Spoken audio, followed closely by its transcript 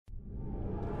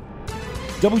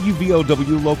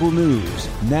WVOW Local News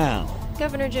now.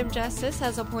 Governor Jim Justice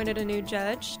has appointed a new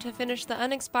judge to finish the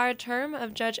unexpired term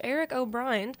of Judge Eric O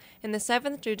Briant in the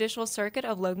 7th Judicial Circuit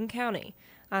of Logan County.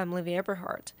 I'm Livy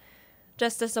Eberhardt.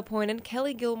 Justice appointed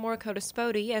Kelly Gilmore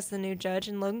Codispoti as the new judge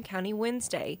in Logan County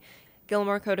Wednesday.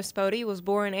 Gilmore Codispoti was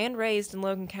born and raised in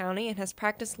Logan County and has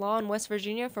practiced law in West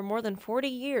Virginia for more than 40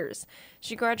 years.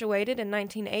 She graduated in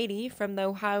 1980 from the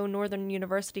Ohio Northern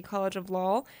University College of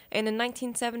Law and in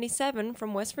 1977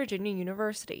 from West Virginia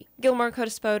University. Gilmore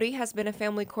Codispoti has been a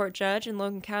family court judge in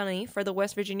Logan County for the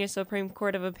West Virginia Supreme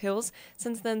Court of Appeals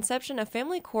since the inception of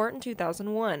family court in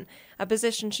 2001, a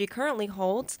position she currently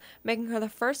holds, making her the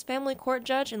first family court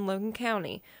judge in Logan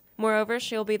County. Moreover,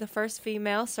 she'll be the first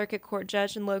female circuit court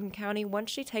judge in Logan County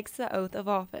once she takes the oath of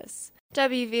office.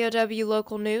 WVOW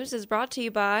Local News is brought to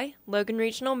you by Logan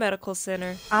Regional Medical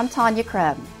Center. I'm Tanya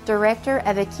Crubb, Director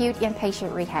of Acute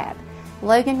Inpatient Rehab.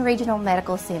 Logan Regional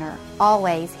Medical Center,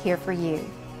 always here for you.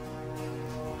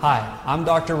 Hi, I'm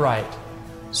Dr. Wright,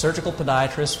 Surgical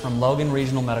Podiatrist from Logan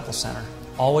Regional Medical Center,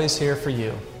 always here for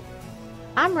you.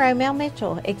 I'm Romel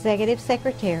Mitchell, Executive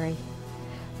Secretary,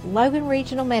 Logan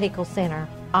Regional Medical Center,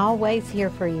 always here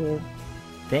for you.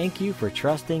 Thank you for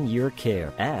trusting your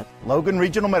care at Logan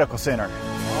Regional Medical Center.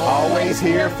 Always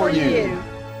here for you.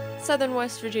 Southern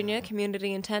West Virginia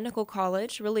Community and Technical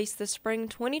College released the Spring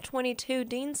 2022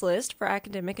 Dean's List for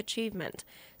academic achievement.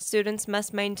 Students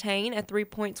must maintain a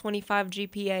 3.25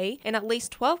 GPA and at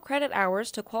least 12 credit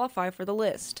hours to qualify for the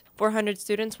list. 400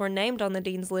 students were named on the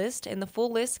Dean's List, and the full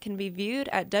list can be viewed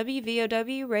at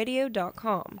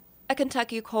WVOWradio.com. A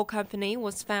Kentucky coal company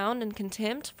was found in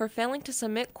contempt for failing to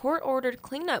submit court-ordered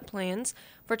cleanup plans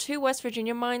for 2 West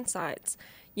Virginia mine sites.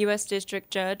 U.S.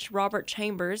 District Judge Robert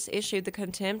Chambers issued the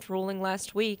contempt ruling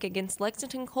last week against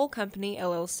Lexington Coal Company,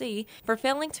 LLC, for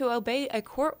failing to obey a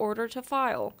court order to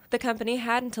file. The company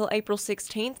had until April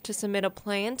 16th to submit a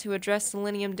plan to address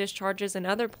selenium discharges and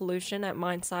other pollution at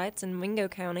mine sites in Mingo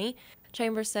County.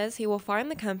 Chambers says he will fine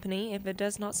the company if it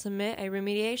does not submit a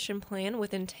remediation plan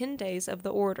within 10 days of the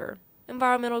order.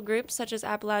 Environmental groups such as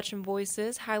Appalachian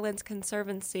Voices, Highlands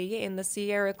Conservancy, and the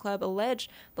Sierra Club allege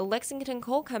the Lexington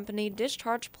Coal Company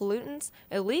discharged pollutants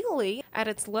illegally at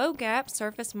its Low Gap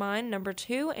surface mine number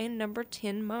 2 and number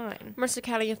 10 mine. Mercer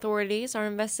County authorities are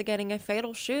investigating a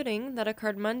fatal shooting that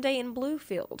occurred Monday in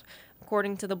Bluefield.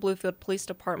 According to the Bluefield Police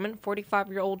Department,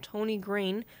 45-year-old Tony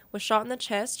Green was shot in the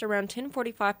chest around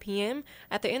 10:45 p.m.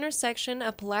 at the intersection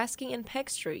of Pulaski and Peck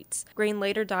Streets. Green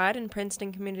later died in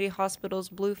Princeton Community Hospital's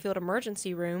Bluefield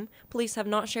emergency room. Police have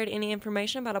not shared any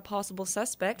information about a possible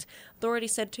suspect.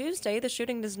 Authorities said Tuesday the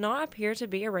shooting does not appear to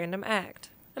be a random act.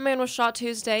 A man was shot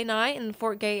Tuesday night in the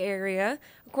Fort Gay area,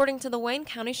 according to the Wayne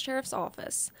County Sheriff's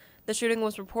Office. The shooting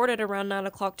was reported around 9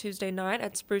 o'clock Tuesday night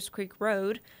at Spruce Creek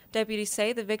Road. Deputies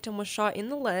say the victim was shot in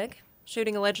the leg.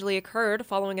 Shooting allegedly occurred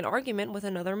following an argument with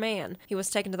another man. He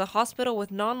was taken to the hospital with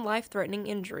non-life-threatening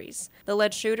injuries. The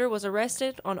alleged shooter was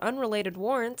arrested on unrelated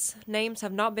warrants. Names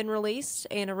have not been released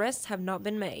and arrests have not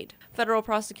been made. Federal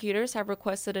prosecutors have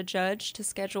requested a judge to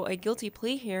schedule a guilty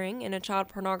plea hearing in a child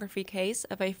pornography case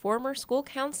of a former school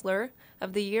counselor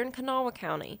of the year in Kanawha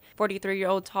County.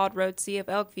 43-year-old Todd Rhodesy of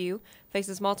Elkview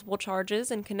faces multiple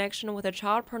charges in connection with a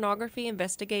child pornography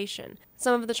investigation.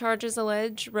 Some of the charges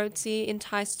allege Rhodesy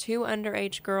enticed 2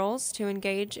 underage girls to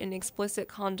engage in explicit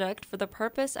conduct for the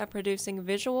purpose of producing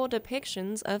visual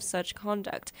depictions of such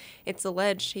conduct. It's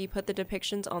alleged he put the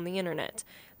depictions on the internet.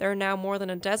 There are now more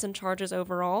than a dozen charges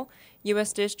overall.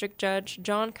 U.S. District Judge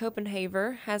John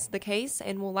Copenhaver has the case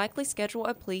and will likely schedule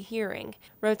a plea hearing.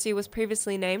 Rhodesy was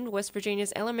previously named West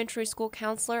Virginia's Elementary School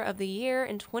Counselor of the Year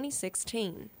in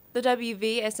 2016. The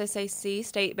WVSSAC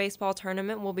State Baseball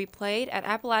Tournament will be played at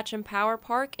Appalachian Power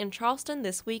Park in Charleston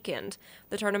this weekend.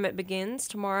 The tournament begins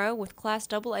tomorrow with Class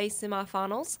AA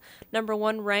semifinals. Number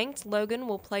 1 ranked Logan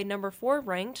will play number 4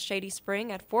 ranked Shady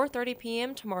Spring at 4:30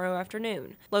 p.m. tomorrow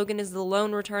afternoon. Logan is the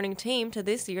lone returning team to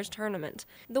this year's tournament.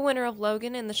 The winner of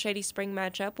Logan and the Shady Spring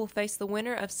matchup will face the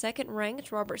winner of 2nd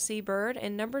ranked Robert C. Byrd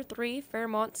and number 3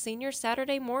 Fairmont Senior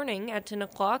Saturday morning at 10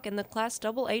 o'clock in the Class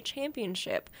AA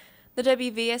championship. The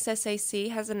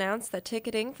WVSSAC has announced that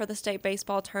ticketing for the state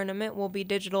baseball tournament will be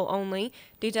digital only.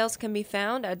 Details can be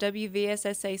found at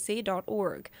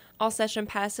wvssac.org. All session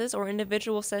passes or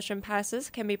individual session passes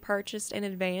can be purchased in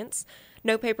advance.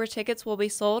 No paper tickets will be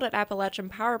sold at Appalachian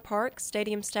Power Park.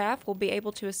 Stadium staff will be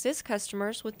able to assist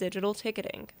customers with digital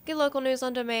ticketing. Get local news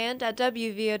on demand at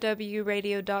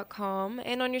WVOWradio.com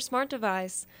and on your smart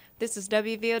device. This is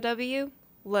WVOW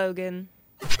Logan.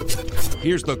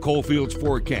 Here's the Coalfields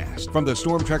forecast from the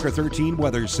Storm Tracker 13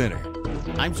 Weather Center.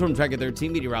 I'm Storm Tracker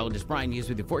 13 meteorologist Brian Hughes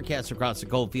with the forecast across the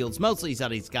cold fields. Mostly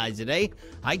sunny skies today.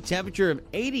 High temperature of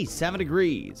 87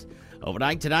 degrees.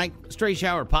 Overnight tonight, stray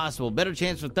shower possible. Better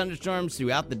chance for thunderstorms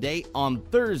throughout the day on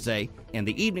Thursday and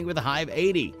the evening with a high of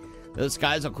 80. Those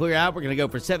skies will clear out. We're going to go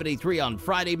for 73 on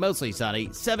Friday, mostly sunny,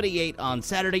 78 on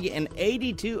Saturday, and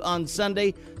 82 on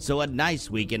Sunday. So a nice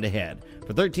weekend ahead.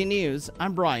 For 13 News,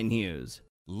 I'm Brian Hughes.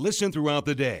 Listen throughout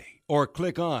the day or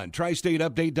click on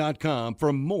tristateupdate.com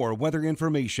for more weather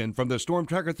information from the Storm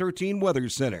Tracker 13 Weather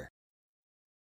Center.